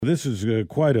This is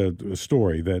quite a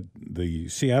story that the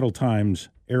Seattle Times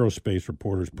aerospace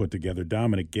reporters put together,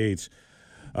 Dominic Gates.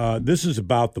 This is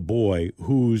about the boy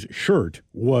whose shirt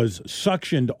was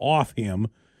suctioned off him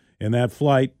in that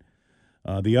flight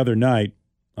the other night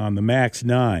on the MAX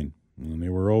 9. And they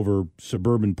were over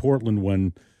suburban Portland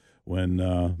when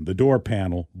the door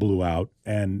panel blew out.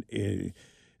 And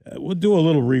we'll do a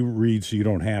little reread so you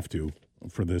don't have to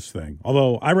for this thing.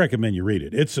 Although I recommend you read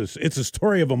it. It's a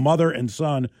story of a mother and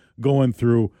son going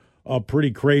through a pretty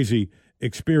crazy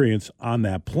experience on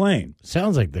that plane.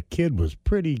 Sounds like the kid was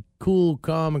pretty cool,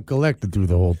 calm, and collected through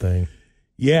the whole thing.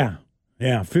 Yeah,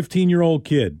 15-year-old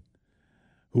kid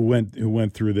who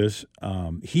went through this.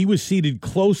 He was seated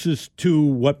closest to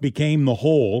what became the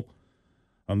hole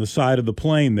on the side of the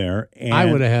plane there. And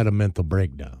I would have had a mental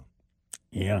breakdown.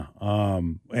 Yeah,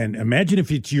 and imagine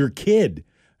if it's your kid.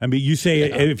 I mean, you say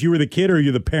if you were the kid or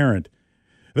you're the parent.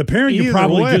 The parent, you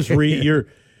probably just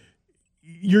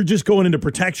you're just going into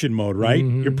protection mode, right?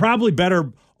 Mm-hmm. You're probably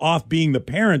better off being the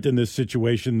parent in this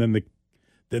situation than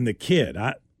the kid.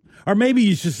 Or maybe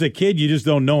he's just a kid, you just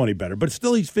don't know any better. But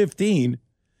still, he's 15.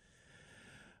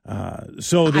 I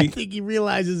think he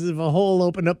realizes if a hole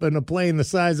opened up in a plane the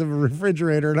size of a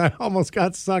refrigerator and I almost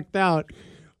got sucked out,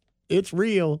 it's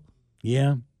real.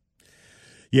 Yeah.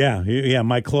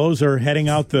 My clothes are heading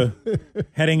out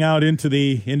into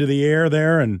the air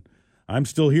there, and I'm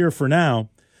still here for now.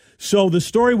 So the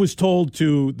story was told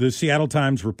to the Seattle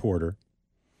Times reporter.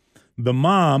 The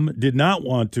mom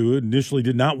initially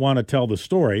did not want to tell the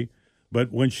story, but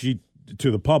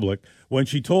to the public, when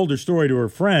she told her story to her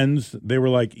friends, they were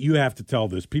like, "You have to tell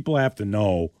this. People have to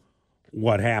know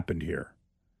what happened here."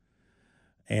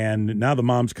 And now the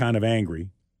mom's kind of angry,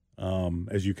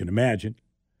 as you can imagine,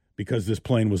 because this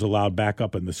plane was allowed back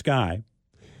up in the sky.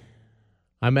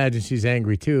 I imagine she's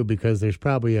angry, too, because there's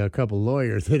probably a couple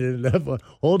lawyers that ended up,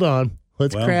 hold on,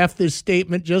 let's craft this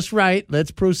statement just right. Let's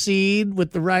proceed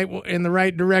in the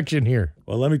right direction here.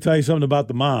 Well, let me tell you something about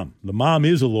the mom. The mom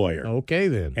is a lawyer. Okay,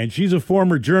 then. And she's a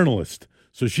former journalist,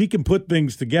 so she can put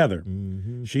things together.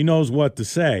 Mm-hmm. She knows what to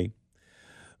say.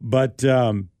 But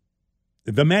the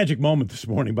magic moment this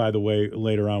morning, by the way,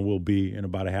 later on will be, in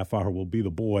about a half hour, will be the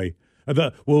boy.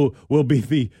 Will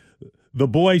be the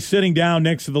boy sitting down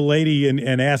next to the lady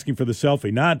and asking for the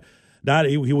selfie.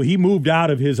 He moved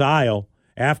out of his aisle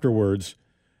afterwards,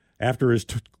 after his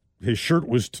shirt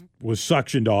was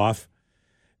suctioned off,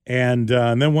 and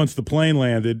then once the plane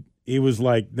landed, he was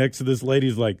like next to this lady.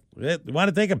 He's like, "Want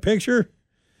to take a picture?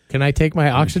 Can I take my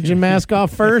oxygen mask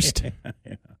off first?"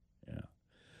 Yeah.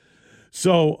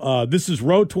 So this is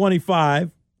row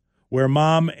 25, where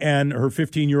mom and her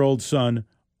 15-year-old son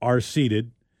are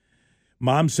seated.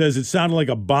 Mom says it sounded like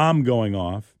a bomb going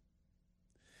off.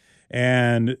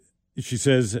 And she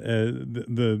says,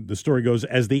 the story goes,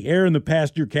 as the air in the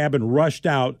passenger cabin rushed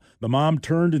out, the mom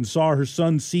turned and saw her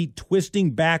son's seat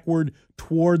twisting backward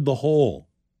toward the hole.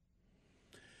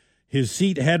 His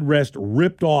seat headrest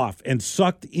ripped off and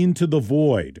sucked into the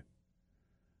void.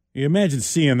 You imagine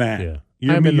seeing that. Yeah.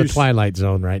 I'm in the twilight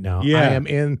zone right now. Yeah. I am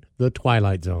in the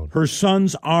twilight zone. Her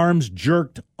son's arms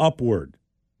jerked upward.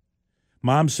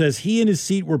 Mom says he and his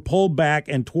seat were pulled back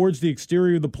and towards the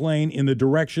exterior of the plane in the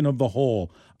direction of the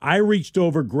hole. I reached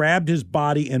over, grabbed his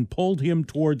body, and pulled him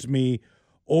towards me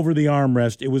over the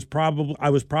armrest. I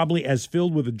was probably as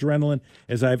filled with adrenaline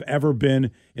as I've ever been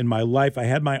in my life. I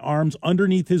had my arms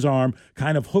underneath his arm,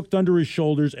 kind of hooked under his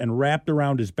shoulders and wrapped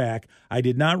around his back. I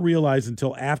did not realize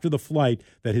until after the flight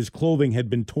that his clothing had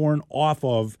been torn off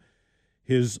of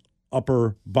his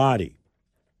upper body.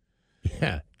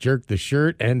 Yeah, jerked the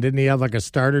shirt, and didn't he have like a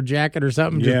starter jacket or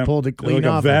something? Yeah, just pulled it clean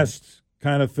off. Like a vest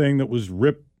kind of thing that was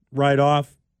ripped right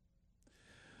off.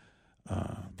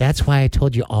 That's why I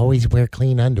told you always wear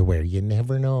clean underwear. You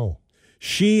never know.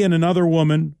 She and another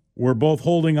woman were both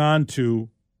holding on to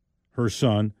her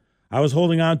son. I was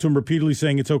holding on to him repeatedly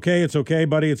saying, it's okay,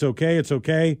 buddy, it's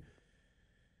okay.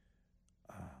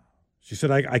 She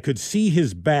said, I could see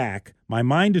his back. My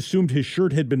mind assumed his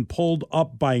shirt had been pulled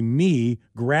up by me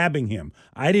grabbing him.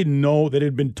 I didn't know that it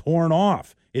had been torn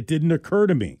off. It didn't occur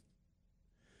to me.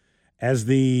 As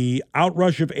the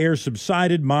outrush of air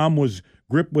subsided, Mom was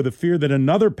gripped with a fear that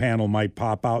another panel might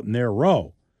pop out in their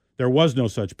row. There was no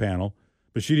such panel,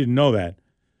 but she didn't know that.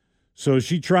 So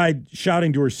she tried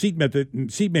shouting to her seatmate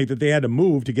that they had to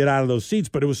move to get out of those seats,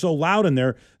 but it was so loud in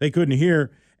there they couldn't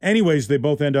hear. Anyways, they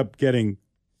both end up getting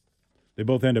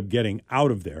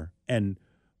out of there and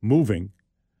moving.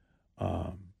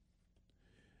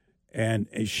 And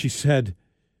she said,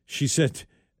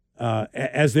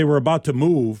 as they were about to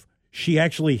move, she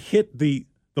actually hit the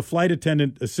flight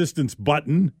attendant assistance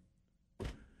button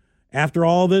after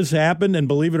all this happened, and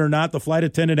believe it or not, the flight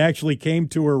attendant actually came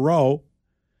to her row.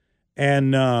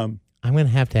 And I'm going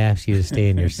to have to ask you to stay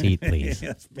in your seat, please.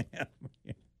 Yes, ma'am.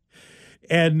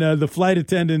 And the flight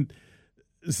attendant,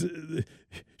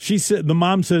 she said, the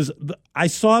mom says, I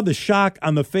saw the shock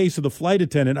on the face of the flight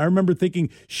attendant. I remember thinking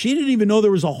she didn't even know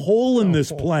there was a hole in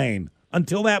this plane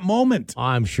until that moment.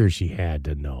 I'm sure she had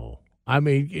to know. I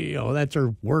mean, that's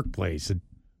her workplace. And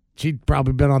she'd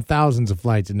probably been on thousands of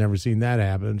flights and never seen that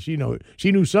happen. She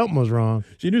knew something was wrong.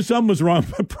 She knew something was wrong,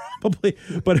 but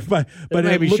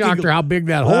maybe shocked her how big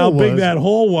that hole was. How big that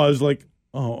hole was. Like,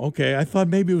 oh, okay. I thought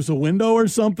maybe it was a window or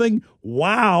something.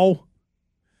 Wow.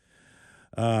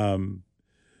 So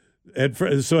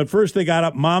at first they got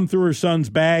up. Mom threw her son's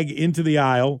bag into the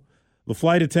aisle. The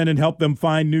flight attendant helped them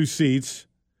find new seats.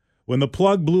 When the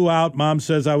plug blew out, Mom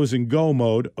says I was in go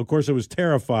mode. Of course, I was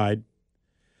terrified.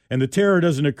 And the terror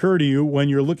doesn't occur to you when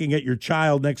you're looking at your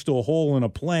child next to a hole in a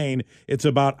plane. It's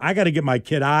about, I got to get my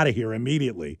kid out of here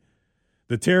immediately.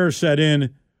 The terror set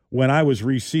in when I was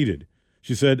reseated.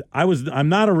 She said, I'm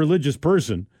not a religious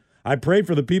person. I prayed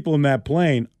for the people in that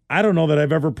plane. I don't know that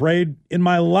I've ever prayed in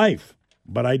my life,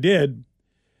 but I did.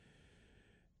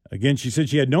 Again, she said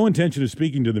she had no intention of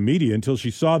speaking to the media until she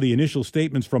saw the initial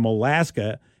statements from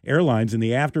Alaska Airlines in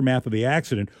the aftermath of the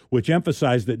accident, which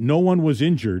emphasized that no one was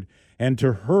injured and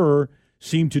to her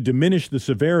seemed to diminish the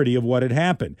severity of what had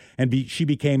happened. And she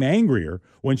became angrier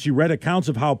when she read accounts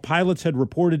of how pilots had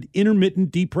reported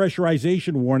intermittent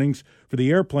depressurization warnings for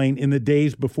the airplane in the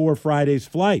days before Friday's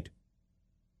flight.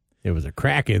 There was a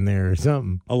crack in there or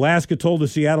something. Alaska told the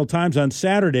Seattle Times on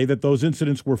Saturday that those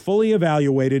incidents were fully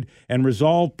evaluated and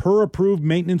resolved per approved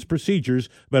maintenance procedures,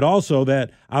 but also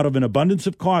that out of an abundance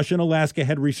of caution, Alaska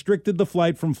had restricted the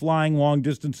flight from flying long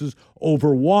distances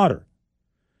over water.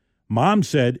 Mom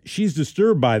said she's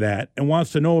disturbed by that and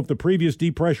wants to know if the previous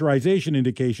depressurization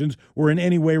indications were in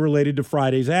any way related to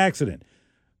Friday's accident.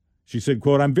 She said,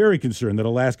 quote, I'm very concerned that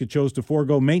Alaska chose to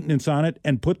forego maintenance on it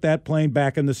and put that plane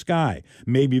back in the sky.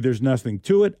 Maybe there's nothing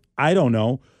to it. I don't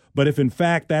know. But if in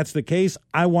fact that's the case,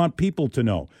 I want people to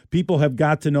know. People have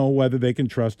got to know whether they can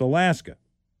trust Alaska.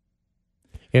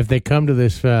 If they come to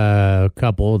this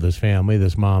couple, this family,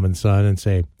 this mom and son, and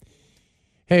say,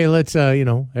 hey, let's,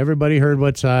 everybody heard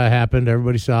what's happened.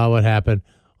 Everybody saw what happened.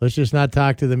 Let's just not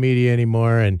talk to the media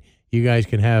anymore, and you guys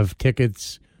can have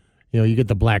tickets. You get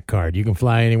the black card. You can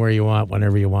fly anywhere you want,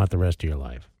 whenever you want, the rest of your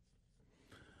life.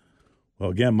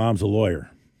 Well, again, Mom's a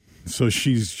lawyer, so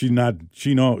she's not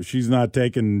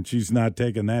taking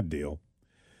that deal.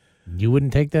 You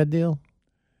wouldn't take that deal?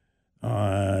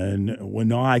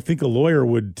 No, I think a lawyer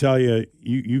would tell you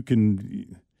you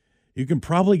can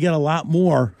probably get a lot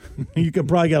more. You can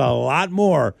probably get a lot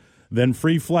more than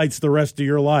free flights the rest of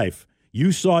your life.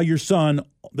 You saw your son,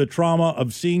 the trauma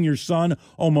of seeing your son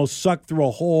almost sucked through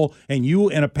a hole, and you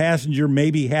and a passenger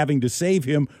maybe having to save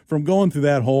him from going through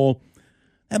that hole.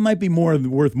 That might be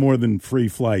worth more than free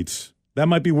flights. That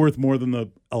might be worth more than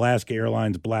the Alaska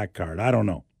Airlines black card. I don't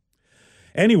know.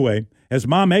 Anyway, as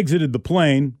Mom exited the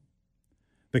plane,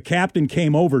 the captain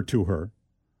came over to her.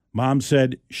 Mom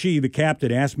said the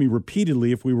captain, asked me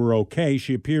repeatedly if we were okay.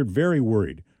 She appeared very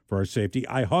worried for our safety.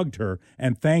 I hugged her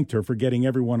and thanked her for getting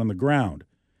everyone on the ground.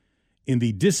 In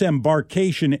the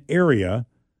disembarkation area,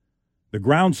 the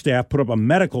ground staff put up a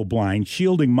medical blind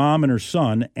shielding Mom and her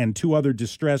son and 2 other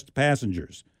distressed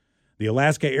passengers. The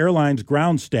Alaska Airlines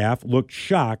ground staff looked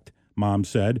shocked, Mom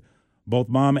said. Both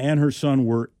Mom and her son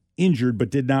were injured but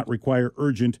did not require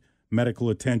urgent medical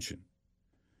attention.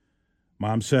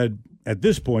 Mom said at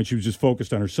this point she was just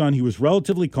focused on her son. He was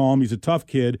relatively calm. He's a tough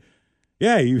kid.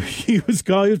 Yeah, he was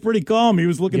calm. He was pretty calm. He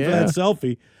was looking for that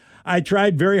selfie. I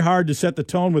tried very hard to set the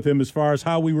tone with him as far as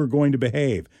how we were going to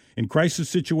behave. In crisis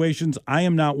situations, I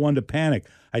am not one to panic.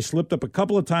 I slipped up a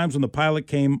couple of times when the pilot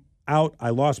came out.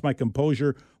 I lost my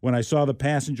composure. When I saw the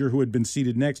passenger who had been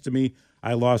seated next to me,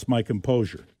 I lost my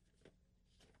composure.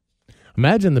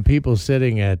 Imagine the people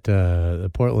sitting at the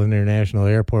Portland International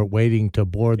Airport waiting to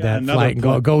board that flight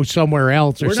and go somewhere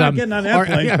else or something. We're not getting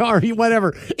on that Or plane.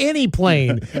 whatever, any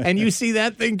plane. And you see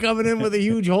that thing coming in with a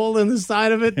huge hole in the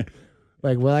side of it.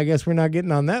 Like, well, I guess we're not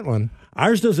getting on that one.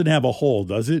 Ours doesn't have a hole,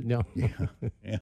 does it? No. Yeah.